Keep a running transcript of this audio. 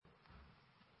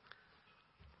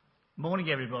Morning,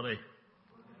 everybody.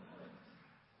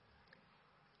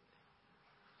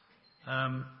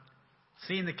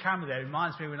 Seeing the camera there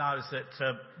reminds me when I was at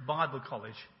Bible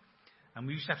college, and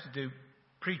we used to have to do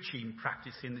preaching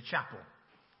practice in the chapel.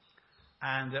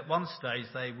 And at one stage,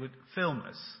 they would film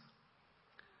us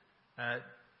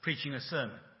preaching a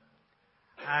sermon.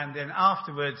 And then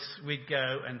afterwards, we'd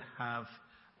go and have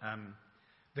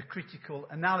the critical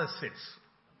analysis.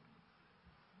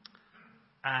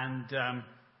 And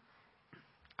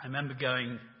I remember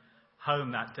going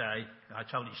home that day. I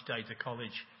travelled each day to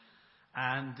college,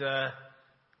 and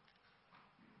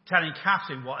telling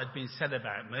Catherine what had been said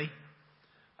about me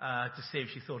to see if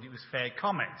she thought it was fair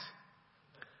comment.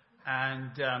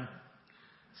 And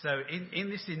so in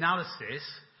this analysis,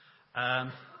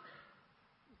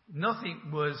 nothing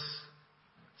was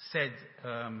said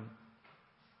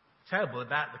terrible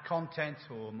about the content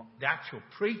or the actual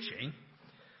preaching,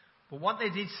 but what they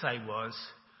did say was,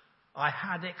 I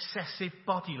had excessive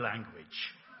body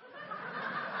language.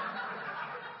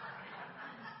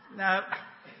 Now,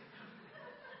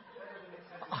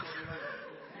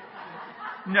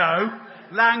 no,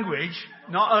 language,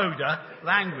 not odour,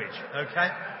 language, okay?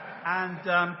 And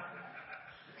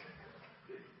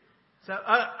so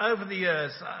over the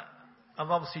years,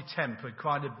 I've obviously tempered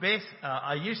quite a bit.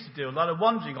 I used to do a lot of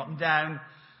wandering up and down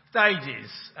stages,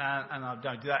 and I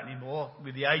don't do that anymore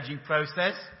with the ageing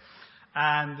process.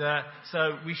 And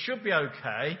so we should be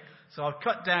okay. So I've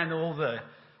cut down all that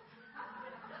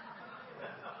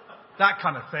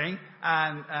kind of thing,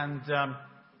 and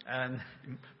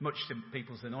much to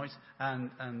people's annoyance, and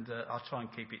I'll try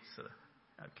and keep it sort of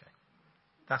okay.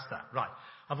 That's that, right?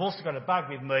 I've also got a bag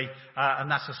with me, and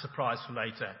that's a surprise for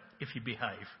later if you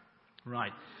behave,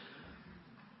 right?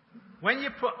 When you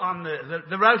put on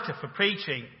the rota for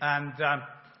preaching, and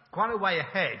quite a way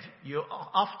ahead, you're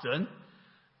often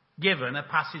given a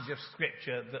passage of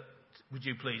scripture that would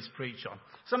you please preach on.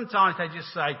 Sometimes they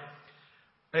just say,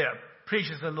 preach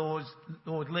as the Lord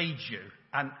leads you,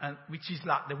 and which is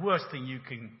like the worst thing you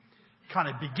can kind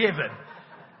of be given,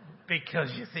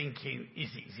 because you're thinking, is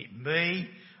it me,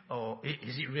 or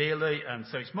is it really? And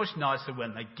so it's much nicer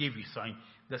when they give you something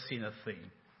that's in a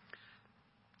theme.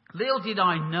 Little did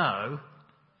I know,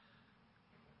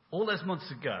 all those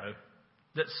months ago,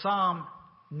 that Psalm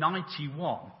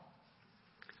 91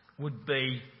 would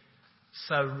be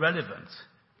so relevant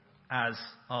as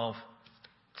of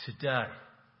today.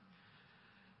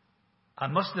 I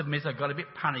must admit I got a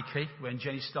bit panicky when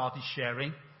Jenny started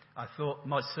sharing. I thought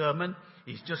my sermon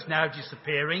is just now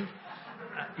disappearing,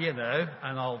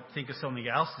 and I'll think of something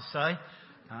else to say.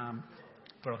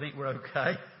 But I think we're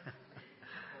okay.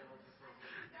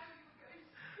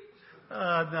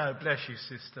 No, bless you,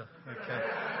 sister. Okay.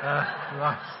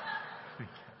 Right.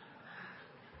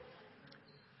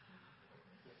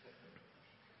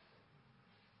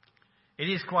 It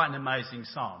is quite an amazing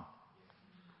psalm.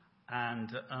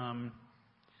 And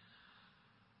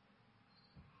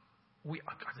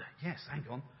yes, hang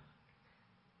on.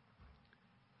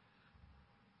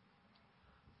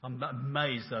 I'm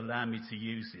amazed they allow me to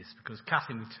use this, because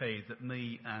Catherine will tell you that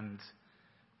me and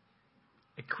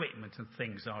equipment and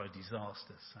things are a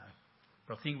disaster.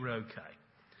 But I think we're okay.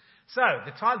 So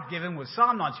the title given was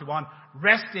Psalm 91,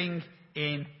 Resting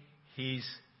in His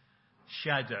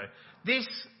Shadow. This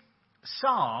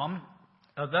psalm,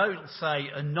 although it'll say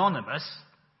anonymous,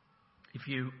 if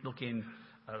you look in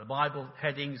the Bible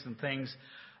headings and things,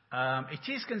 it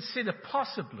is considered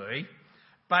possibly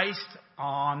based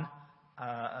on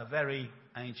a very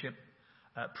ancient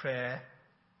prayer,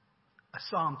 a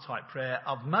psalm-type prayer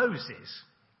of Moses.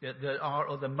 There are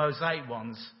other Mosaic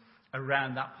ones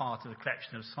around that part of the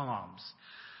collection of psalms.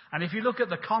 And if you look at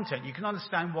the content, you can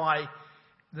understand why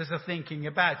there's a thinking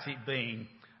about it being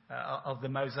of the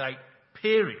Mosaic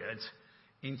period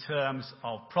in terms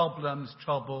of problems,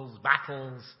 troubles,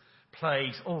 battles,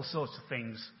 plagues, all sorts of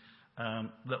things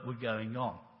that were going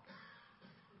on.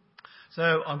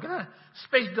 So I'm going to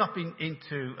split it up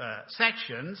into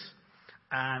sections,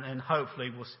 and hopefully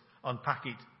we'll unpack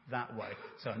it that way.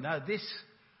 So now this...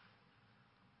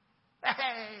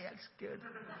 Hey, that's good.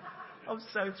 I'm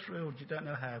so thrilled, you don't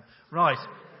know how. Right.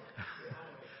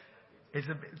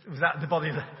 Was that the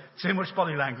body? Too much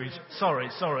body language? Sorry.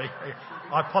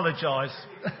 I apologise.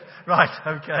 Right,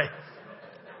 okay.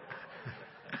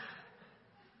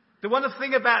 The wonderful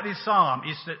thing about this psalm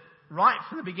is that right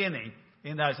from the beginning,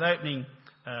 in those opening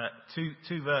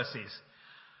two verses,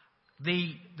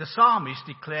 the psalmist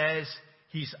declares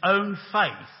his own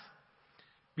faith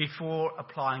before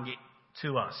applying it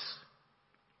to us.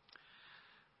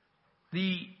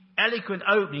 The eloquent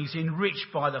opening is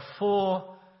enriched by the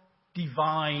four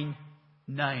divine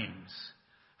names.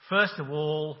 First of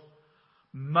all,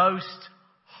 Most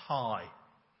High.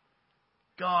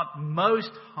 God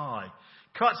Most High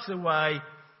cuts away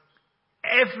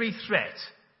every threat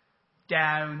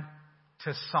down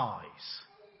to size.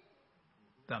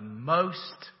 The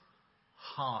Most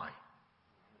High.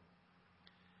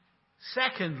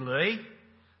 Secondly,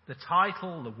 the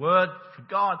title, the word for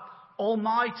God,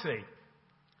 Almighty.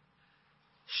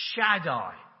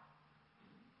 Shaddai.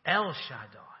 El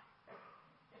Shaddai.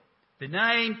 The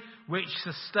name which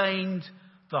sustained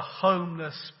the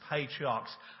homeless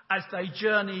patriarchs as they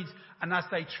journeyed and as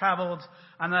they travelled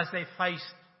and as they faced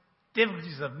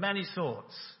difficulties of many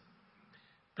sorts.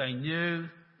 They knew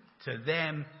to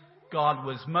them God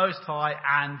was Most High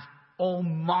and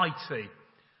Almighty,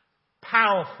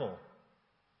 powerful,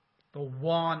 the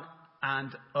one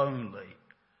and only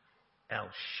El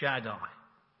Shaddai.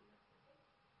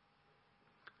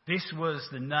 This was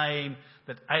the name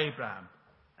that Abraham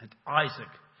and Isaac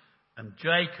and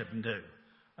Jacob knew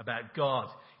about God.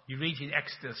 You read in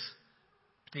Exodus,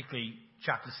 particularly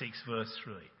chapter 6, verse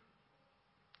 3.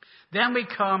 Then we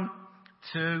come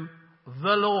to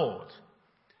the Lord,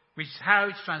 which is how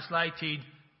it's translated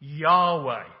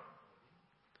Yahweh.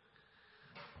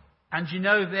 And you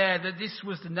know there that this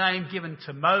was the name given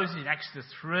to Moses in Exodus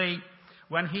 3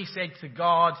 when he said to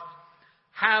God,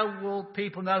 how will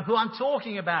people know who I'm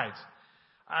talking about?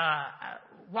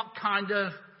 What kind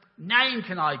of name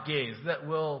can I give that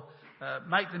will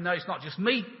make them know it's not just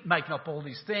me making up all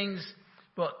these things,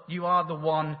 but you are the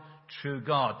one true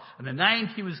God. And the name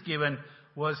he was given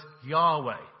was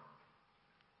Yahweh,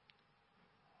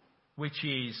 which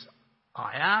is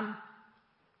I am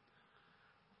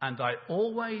and I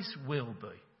always will be.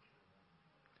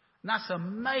 And that's an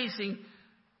amazing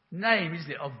name,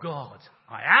 isn't it, of God.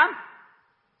 I am.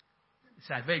 It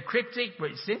sounds very cryptic,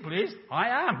 but it simply is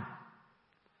I am.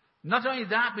 Not only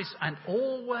that, but and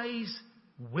always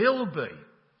will be.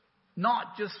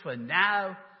 Not just for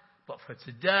now, but for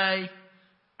today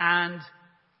and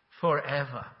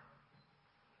forever.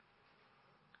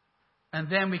 And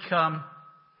then we come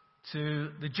to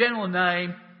the general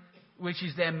name, which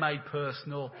is then made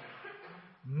personal,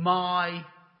 my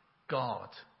God.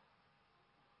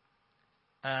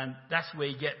 And that's where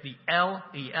you get the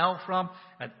El from,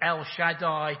 and El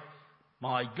Shaddai,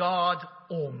 my God,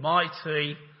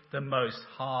 Almighty, the Most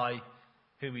High,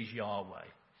 who is Yahweh.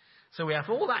 So we have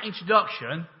all that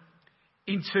introduction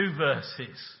in 2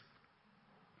 verses.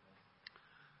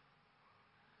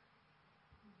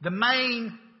 The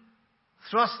main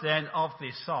thrust then of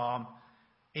this psalm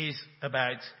is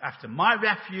about, after my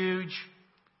refuge,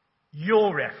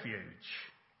 your refuge.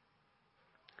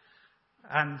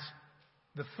 And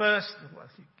the first,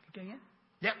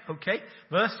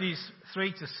 verses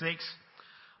 3 to 6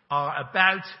 are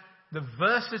about the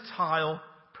versatile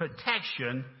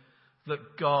protection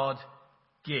that God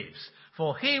gives.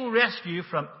 For he will rescue you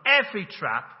from every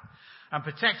trap and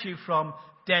protect you from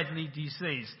deadly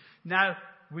disease. Now,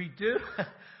 we do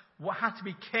have to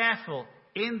be careful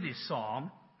in this psalm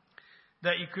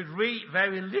that you could read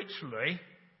very literally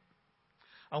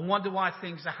and wonder why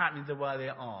things are happening the way they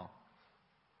are.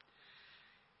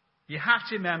 You have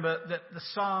to remember that the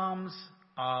Psalms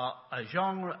are a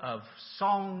genre of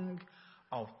song,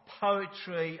 of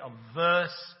poetry, of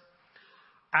verse,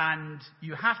 and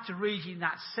you have to read in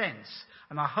that sense.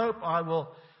 And I hope I will,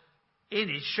 in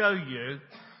it, show you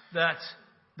that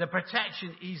the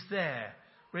protection is there,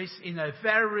 but it's in a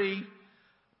very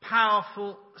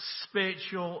powerful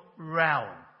spiritual realm.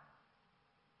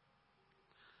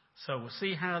 So we'll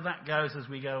see how that goes as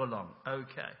we go along.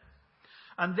 Okay.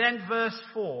 And then verse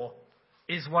 4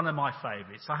 is one of my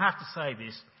favourites. I have to say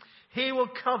this. He will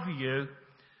cover you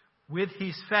with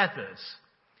his feathers.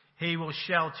 He will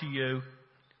shelter you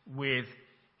with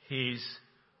his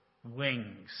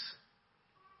wings.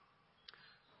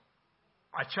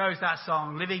 I chose that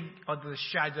song, Living Under the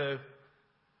Shadow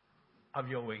of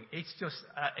Your Wing. It's just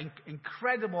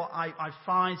incredible. I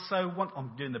find so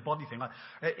I'm doing the body thing.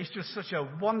 It's just such a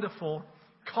wonderful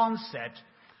concept.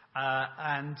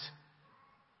 And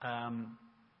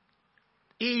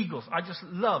eagles. I just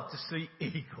love to see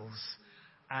eagles.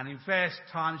 And in various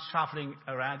times travelling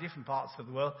around different parts of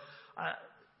the world,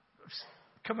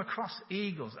 come across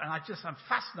eagles. And I'm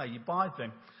fascinated by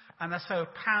them. And they're so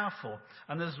powerful.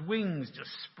 And those wings just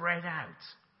spread out.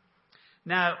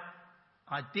 Now,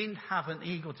 I didn't have an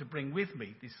eagle to bring with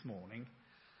me this morning.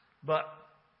 But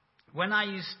when I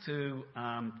used to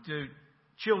do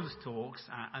children's talks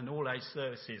and all-age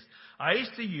services, I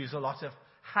used to use a lot of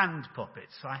hand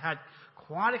puppets. I had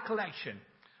quite a collection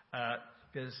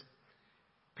because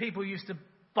people used to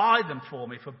buy them for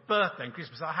me for birthday and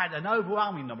Christmas. I had an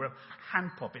overwhelming number of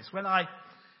hand puppets. When I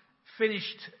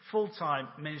finished full-time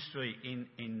ministry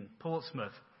in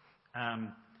Portsmouth,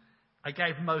 I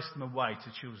gave most of them away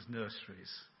to children's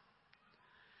nurseries.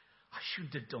 I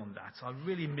shouldn't have done that. I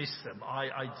really miss them.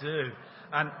 I do.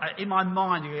 And in my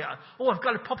mind, you go, I've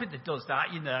got a puppet that does that,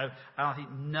 And I think,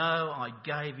 no, I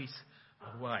gave it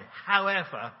away.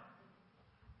 However,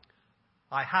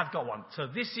 I have got one. So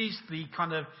this is the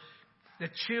kind of the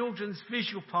children's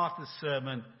visual part of the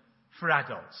sermon for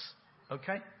adults.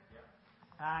 Okay?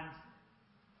 And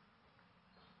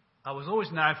I was always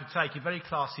known for taking very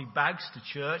classy bags to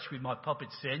church with my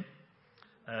puppets in.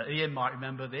 Ian might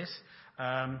remember this.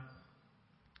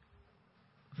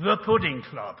 The Pudding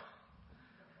Club.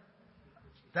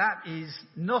 That is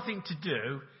nothing to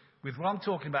do with what I'm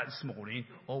talking about this morning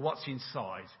or what's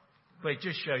inside. But it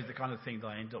just shows the kind of thing that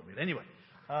I end up with. Anyway.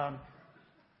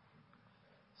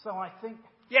 So I think,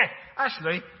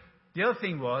 actually, the other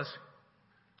thing was,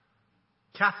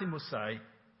 Catherine will say,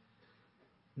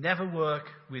 never work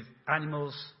with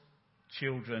animals,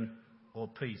 children, or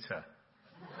Peter.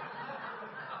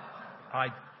 I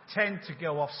tend to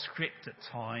go off script at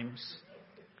times.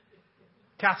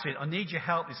 Catherine, I need your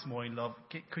help this morning, love.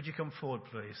 Could you come forward,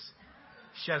 please?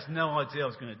 She has no idea I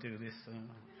was going to do this.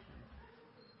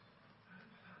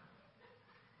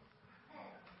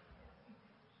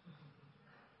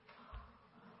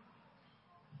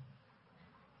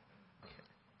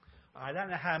 I don't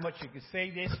know how much you can see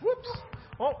this. Whoops.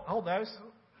 Oh, hold those.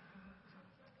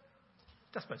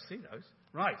 Just supposed to see those.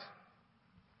 Right.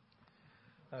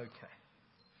 Okay.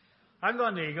 I haven't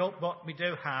got an eagle, but we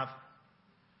do have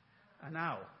an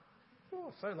owl.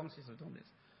 Oh, so long since I've done this.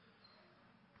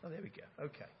 Oh, there we go.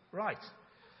 Okay. Right.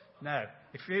 Now,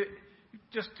 if you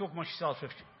just talk amongst yourselves,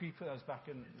 if you put those back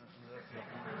in.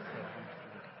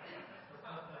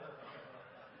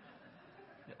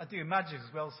 I do magic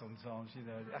as well sometimes,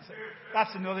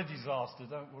 That's another disaster,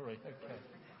 don't worry. Okay.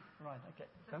 Right, okay.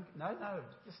 No,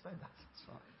 just stay back. That's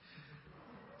fine.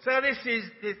 So this is,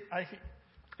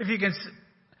 if you can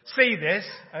see this,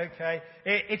 okay,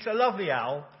 it's a lovely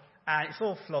owl, and it's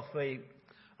all fluffy.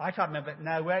 I can't remember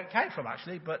now where it came from,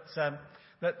 actually, but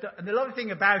the lovely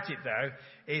thing about it, though,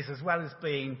 is as well as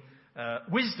being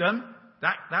wisdom,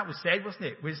 that was said, wasn't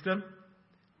it? Wisdom.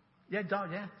 Yeah,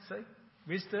 see?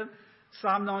 Wisdom.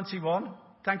 Psalm 91.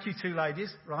 Thank you, two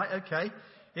ladies. Right, okay.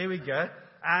 Here we go.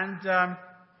 And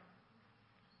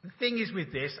the thing is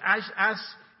with this, as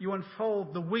you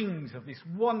unfold the wings of this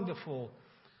wonderful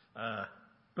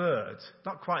bird,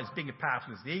 not quite as big and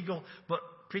powerful as the eagle, but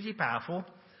pretty powerful,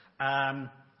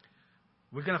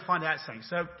 we're going to find out something.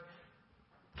 So,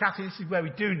 Catherine, this is where we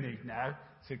do need now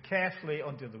to carefully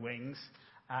undo the wings,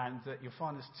 and you'll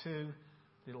find there's two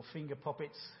little finger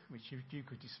puppets, which you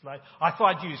could display. I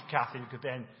thought I'd use Catherine, because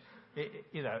then,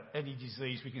 any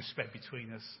disease we can spread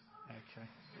between us. Okay,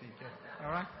 there you go.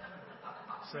 All right?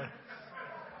 So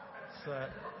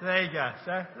there you go.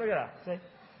 So, look at that.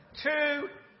 See?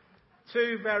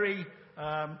 Two very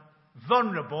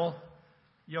vulnerable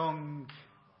young,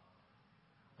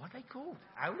 what are they called?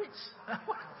 Owlets?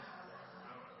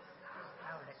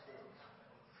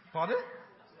 Pardon?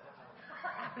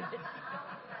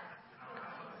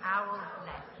 Owlets.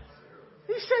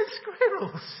 He said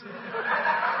squirrels.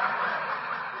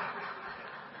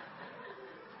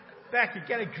 Becky,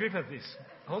 get a grip of this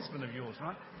husband of yours,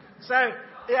 right? So,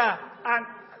 and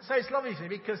so it's lovely,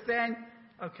 because then,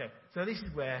 so this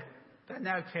is where they're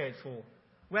now cared for.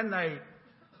 When they've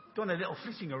done a little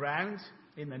flitting around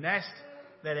in the nest,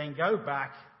 they then go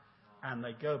back, and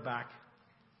they go back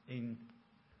in,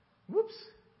 whoops,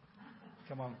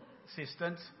 come on,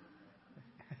 assistant.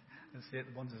 Let's see it,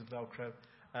 the wonders of Velcro.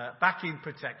 Back in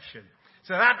protection.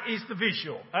 So that is the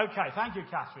visual. Okay, thank you,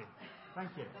 Catherine. Thank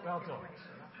you. Well done.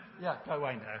 Yeah, go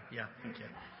away now. Yeah, thank you.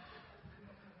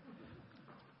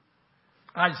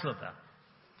 I just love that.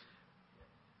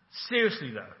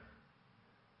 Seriously, though.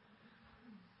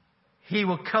 He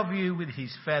will cover you with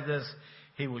his feathers.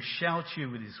 He will shelter you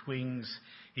with his wings.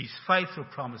 His faithful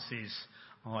promises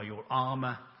are your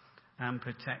armour and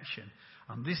protection.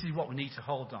 And this is what we need to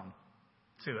hold on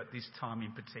to at this time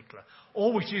in particular.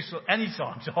 Always useful any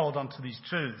time to hold on to these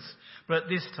truths. But at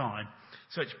this time,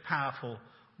 such powerful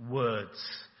words.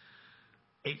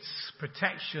 It's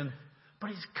protection,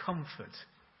 but it's comfort.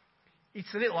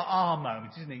 It's a little arm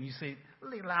moment, isn't it? You see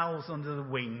little owls under the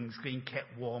wings being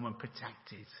kept warm and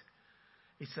protected.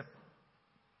 It's a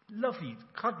lovely,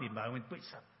 cuddly moment, but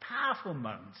it's a powerful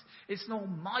moment. It's an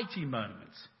almighty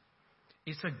moment.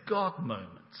 It's a God moment.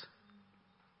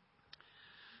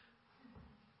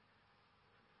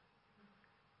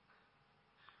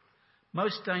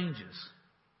 Most dangers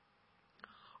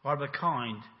are of a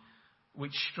kind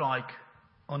which strike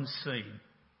unseen,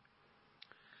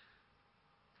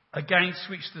 against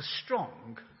which the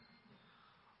strong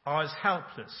are as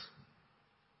helpless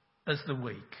as the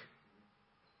weak.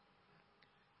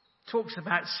 Talks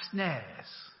about snares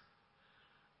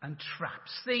and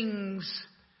traps, things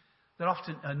that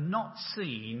often are not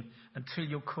seen until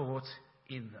you're caught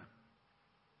in them.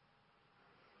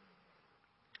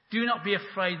 Do not be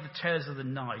afraid of the terrors of the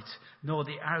night, nor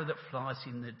the arrow that flies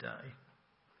in the day.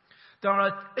 There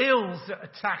are ills that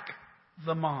attack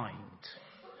the mind,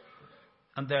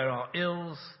 and there are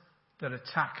ills that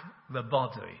attack the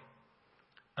body,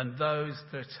 and those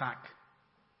that attack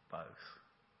both.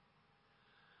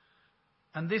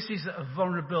 And this is a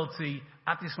vulnerability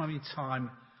at this moment in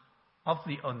time of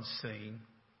the unseen.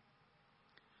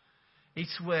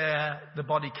 It's where the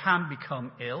body can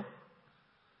become ill,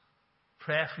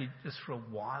 prayerfully just for a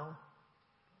while,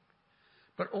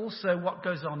 but also what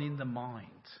goes on in the mind.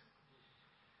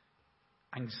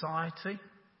 Anxiety,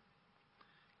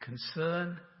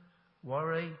 concern,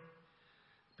 worry.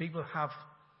 People have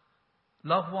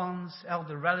loved ones,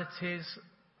 elder relatives,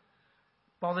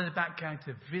 bothered about going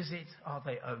to visit. Are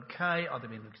they okay? Are they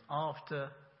being looked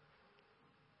after?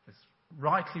 It's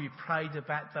rightly we prayed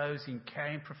about those in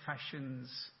caring professions,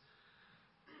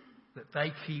 that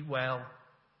they keep well.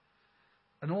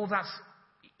 And all that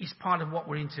is part of what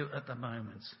we're into at the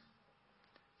moment.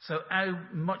 So how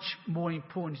much more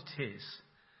important it is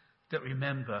that we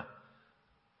remember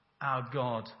our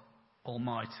God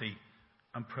Almighty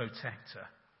and Protector.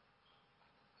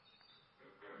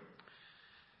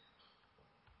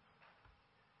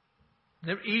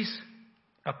 There is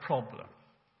a problem.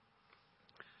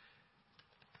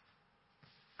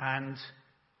 And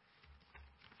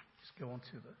let's go on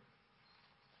to the...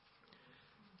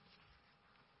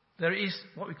 There is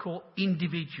what we call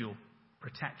individual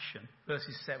protection,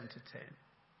 verses 7 to 10.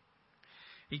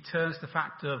 He turns the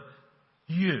fact of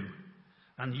you,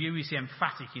 and you is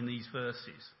emphatic in these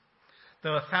verses.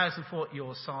 Though 1,000 fall at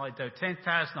your side, though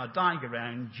 10,000 are dying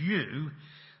around you,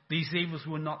 these evils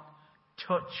will not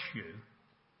touch you.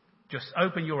 Just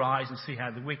open your eyes and see how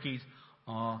the wicked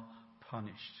are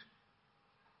punished.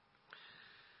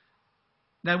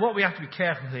 Now, what we have to be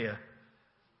careful here,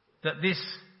 that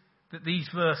these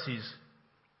verses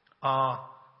are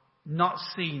not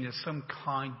seen as some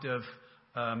kind of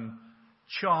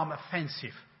charm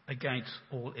offensive against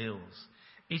all ills.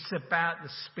 It's about the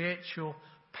spiritual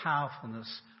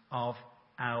powerfulness of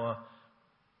our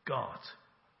God.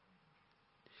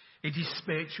 It is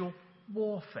spiritual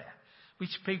warfare,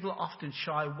 which people often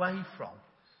shy away from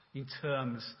in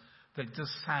terms that it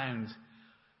does sound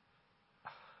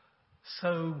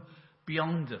so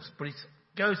beyond us, but it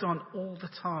goes on all the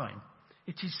time.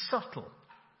 It is subtle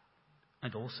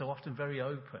and also often very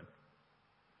open.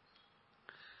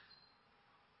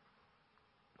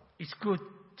 It's good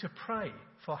to pray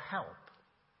for help.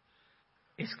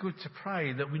 It's good to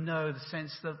pray that we know the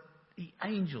sense that the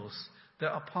angels that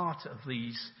are part of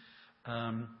these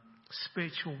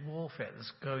spiritual warfare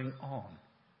that's going on.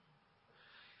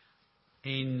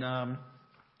 In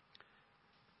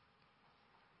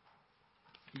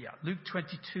Luke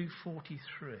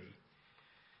 22:43,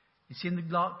 it's in the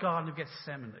Garden of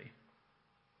Gethsemane.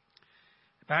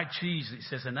 About Jesus, it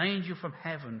says, an angel from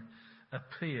heaven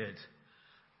appeared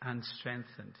and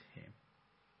strengthened him.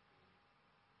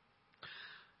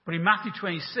 But in Matthew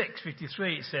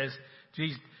 26:53, it says,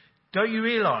 Jesus, don't you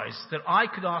realize that I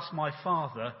could ask my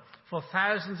Father for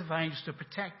thousands of angels to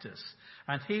protect us,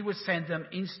 and he would send them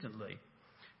instantly?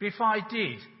 But if I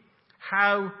did,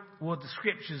 how would the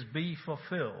scriptures be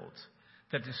fulfilled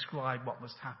that describe what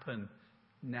must happen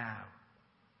now?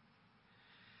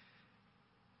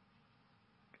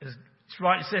 As it's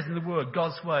right, it says in the Word,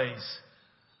 God's ways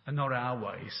are not our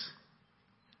ways.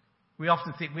 We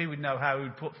often think we would know how we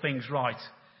would put things right.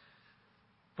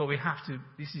 But we have to,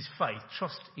 this is faith,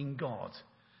 trust in God.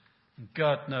 And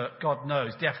God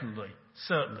knows definitely,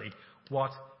 certainly,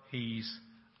 what he's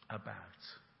about.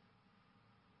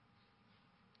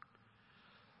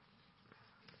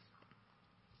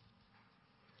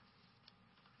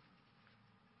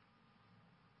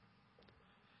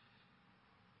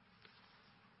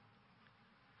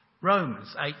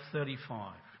 Romans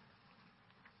 8:35.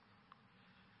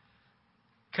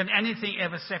 Can anything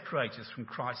ever separate us from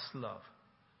Christ's love?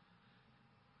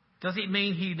 Does it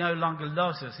mean he no longer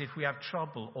loves us if we have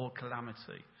trouble or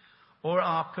calamity, or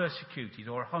are persecuted,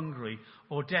 or hungry,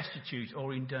 or destitute,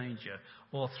 or in danger,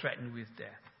 or threatened with death?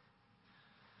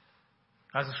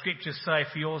 As the scriptures say,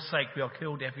 for your sake we are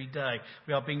killed every day.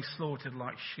 We are being slaughtered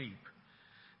like sheep.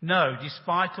 No,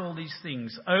 despite all these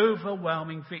things,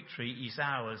 overwhelming victory is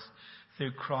ours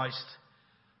through Christ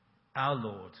our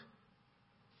Lord,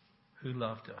 who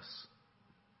loved us.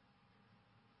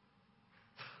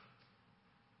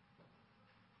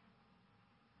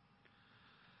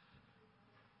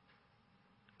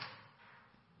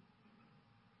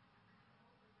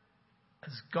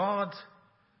 As God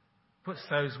puts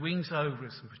those wings over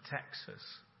us and protects us,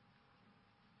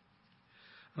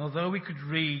 and although we could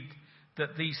read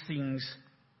that these things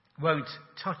won't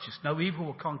touch us, no evil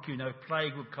will conquer you, no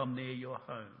plague will come near your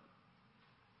home.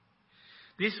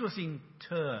 This was in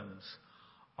terms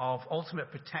of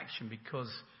ultimate protection because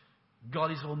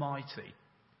God is Almighty.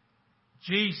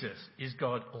 Jesus is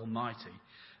God Almighty.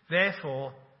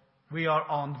 Therefore, we are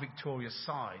on the victorious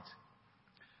side.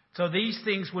 So these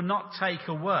things will not take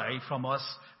away from us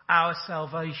our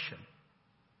salvation.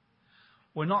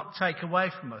 Will not take away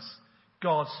from us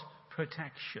God's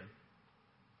protection.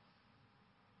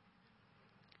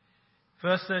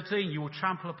 Verse 13, you will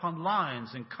trample upon lions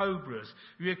and cobras.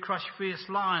 You will crush fierce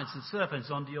lions and serpents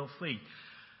under your feet.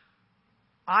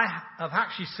 I have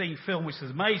actually seen film which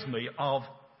has amazed me of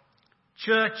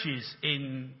churches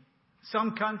in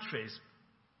some countries,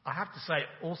 I have to say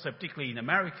also particularly in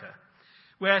America,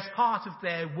 where as part of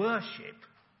their worship,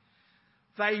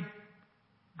 they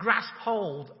grasp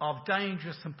hold of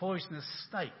dangerous and poisonous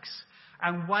snakes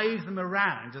and wave them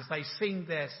around as they sing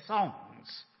their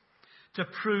songs to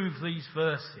prove these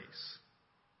verses.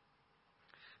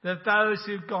 There are those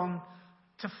who've gone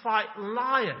to fight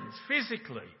lions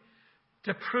physically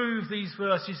to prove these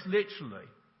verses literally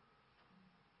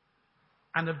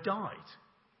and have died.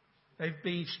 They've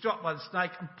been struck by the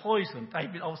snake and poisoned.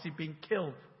 They've obviously been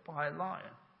killed by a lion.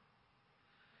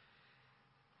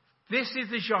 This is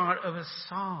the genre of a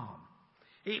psalm.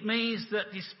 It means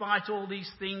that despite all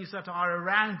these things that are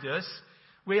around us,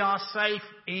 we are safe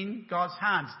in God's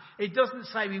hands. It doesn't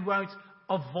say we won't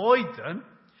avoid them.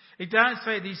 It doesn't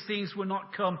say these things will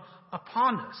not come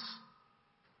upon us.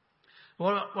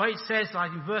 Well, what it says,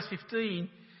 like in verse 15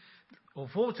 or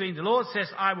 14, the Lord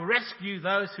says, I will rescue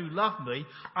those who love me.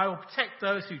 I will protect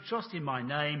those who trust in my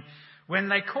name. When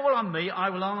they call on me, I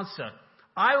will answer.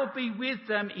 I will be with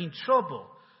them in trouble.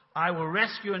 I will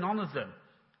rescue and honor them.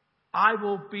 I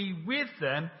will be with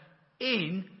them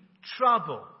in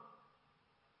trouble.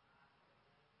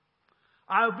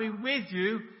 I will be with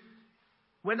you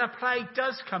when a plague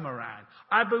does come around.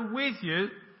 I will be with you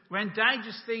when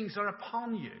dangerous things are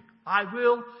upon you. I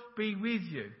will be with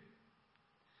you.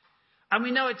 And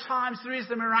we know at times there is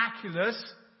the miraculous,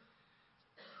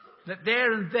 that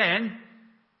there and then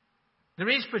there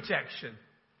is protection.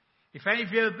 If any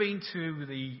of you have been to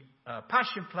the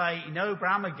Passion Play in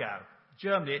Oberammergau,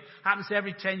 Germany, it happens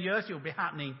every 10 years. It will be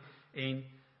happening in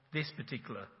this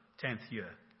particular 10th year,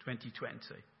 2020.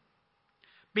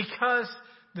 Because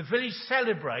the village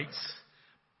celebrates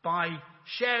by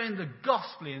sharing the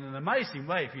gospel in an amazing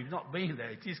way. If you've not been there,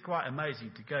 it is quite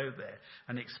amazing to go there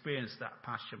and experience that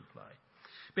Passion Play.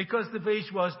 Because the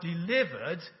village was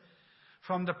delivered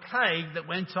from the plague that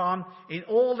went on in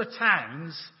all the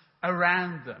towns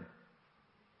around them.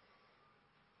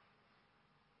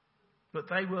 But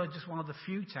they were just one of the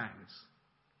few towns.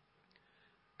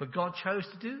 But God chose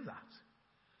to do that.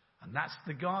 And that's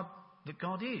the God that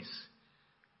God is.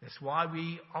 That's why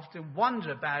we often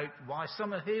wonder about why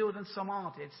some are healed and some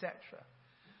aren't, etc.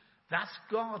 That's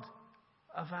God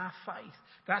of our faith.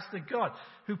 That's the God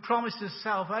who promises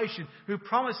salvation, who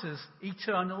promises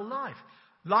eternal life.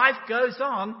 Life goes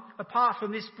on apart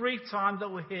from this brief time that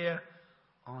we're here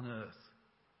on earth.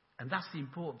 And that's the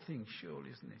important thing, surely,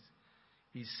 isn't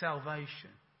it? Is salvation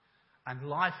and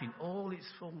life in all its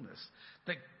fullness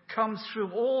that comes through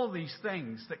all these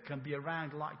things that can be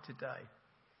around like today.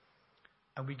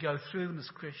 And we go through them as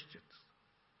Christians.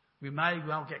 We may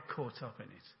well get caught up in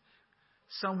it.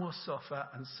 Some will suffer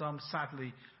and some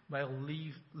sadly may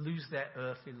lose their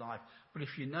earthly life. But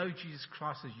if you know Jesus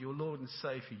Christ as your Lord and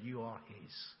Saviour, you are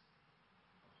His.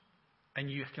 And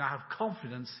you can have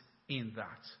confidence in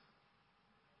that.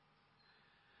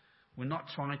 We're not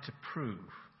trying to prove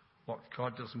what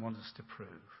God doesn't want us to prove.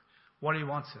 What He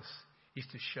wants us is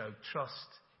to show trust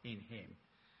in Him.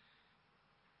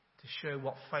 To show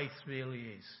what faith really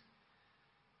is.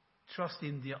 Trust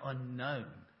in the unknown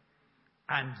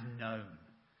and known.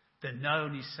 The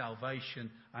known is salvation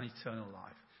and eternal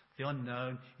life. The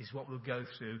unknown is what we'll go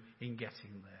through in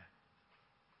getting there.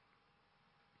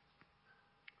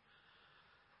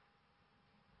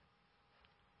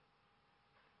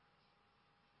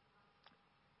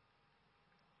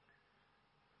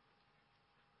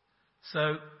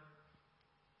 So,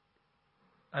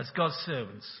 as God's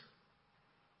servants,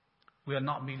 we are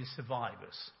not merely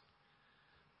survivors,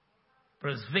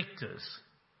 but as victors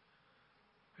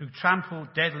who trample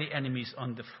deadly enemies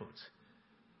underfoot.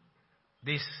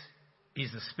 This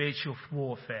is the spiritual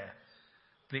warfare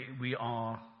that we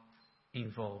are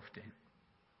involved in.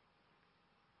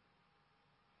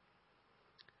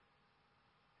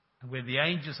 And when the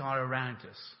angels are around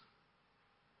us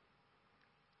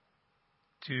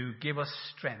to give us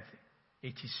strength,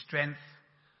 it is strength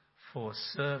for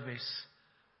service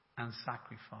and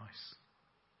sacrifice.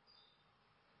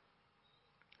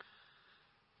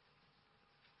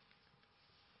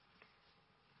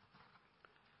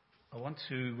 I want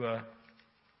to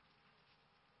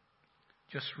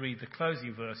just read the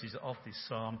closing verses of this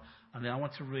psalm, and then I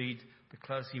want to read the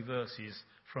closing verses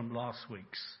from last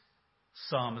week's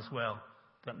psalm as well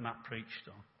that Matt preached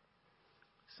on.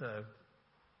 So,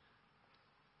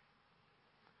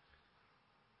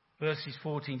 verses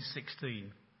 14 to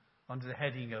 16, under the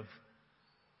heading of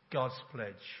God's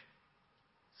pledge.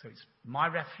 So it's my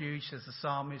refuge as the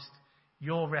psalmist,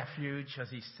 your refuge as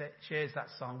he shares that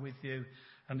psalm with you,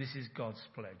 and this is God's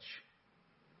pledge.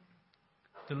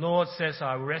 The Lord says,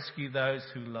 I will rescue those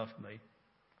who love me.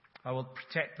 I will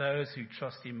protect those who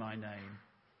trust in my name.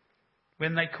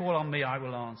 When they call on me, I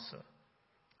will answer.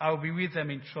 I will be with them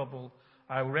in trouble.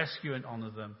 I will rescue and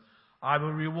honor them. I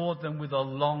will reward them with a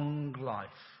long life,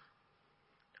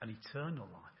 an eternal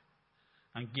life,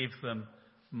 and give them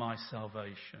my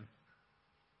salvation.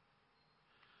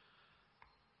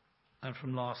 And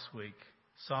from last week,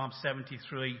 Psalm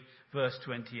 73, verse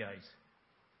 28.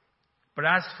 But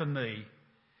as for me,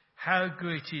 how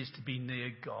good it is to be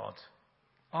near God.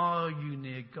 Are you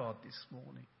near God this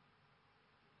morning?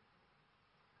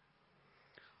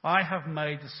 I have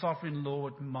made the sovereign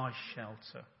Lord my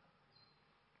shelter,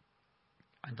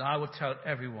 and I will tell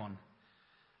everyone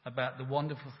about the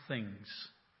wonderful things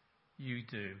you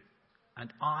do.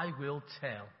 And I will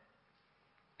tell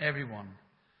everyone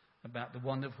about the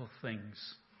wonderful things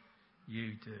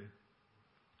you do.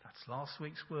 That's last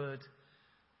week's word.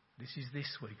 This is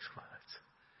this week's word.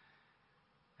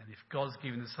 And if God's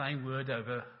given the same word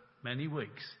over many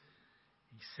weeks,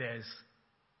 he says,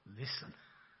 listen.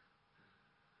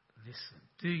 Listen.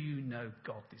 Do you know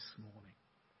God this morning?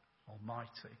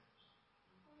 Almighty.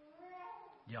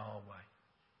 Yahweh.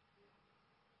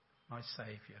 My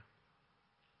Saviour.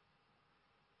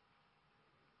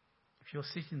 If you're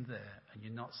sitting there and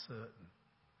you're not certain,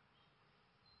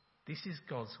 this is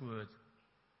God's word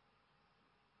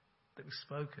that was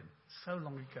spoken so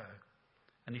long ago.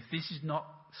 And if this is not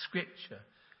scripture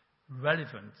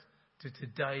relevant to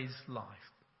today's life,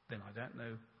 then I don't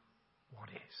know what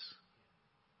is.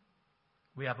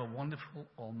 We have a wonderful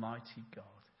Almighty God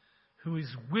who is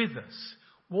with us,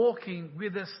 walking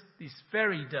with us this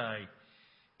very day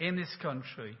in this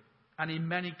country and in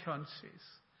many countries,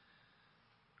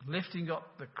 lifting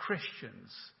up the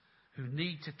Christians who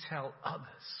need to tell others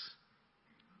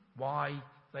why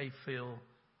they feel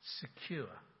secure,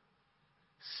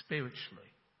 spiritually,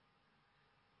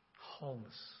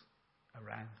 wholeness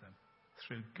around them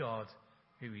through God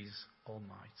who is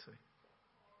Almighty.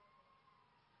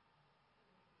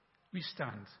 We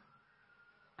stand,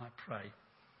 I pray.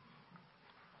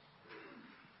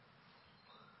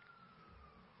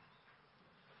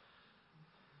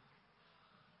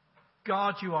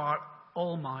 God, you are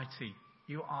almighty.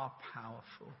 You are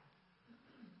powerful.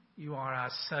 You are our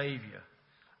Saviour,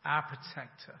 our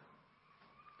protector,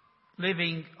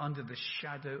 living under the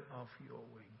shadow of your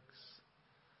wings.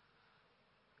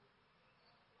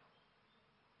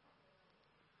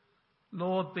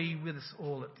 Lord, be with us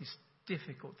all at this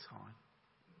difficult time.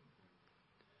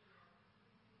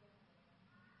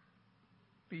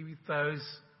 Be with those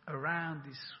around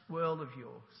this world of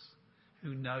yours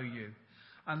who know you.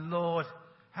 And Lord,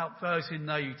 help those who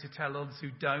know you to tell others who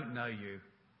don't know you.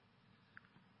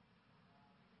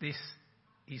 This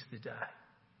is the day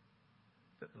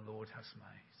that the Lord has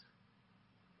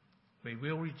made. We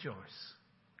will rejoice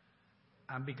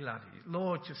and be glad in it.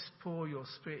 Lord, just pour your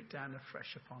Spirit down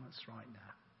afresh upon us right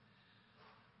now.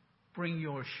 Bring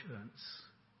your assurance.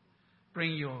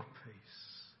 Bring your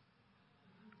peace.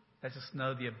 Let us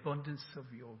know the abundance of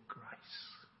your grace.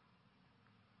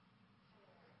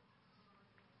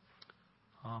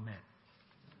 Amen.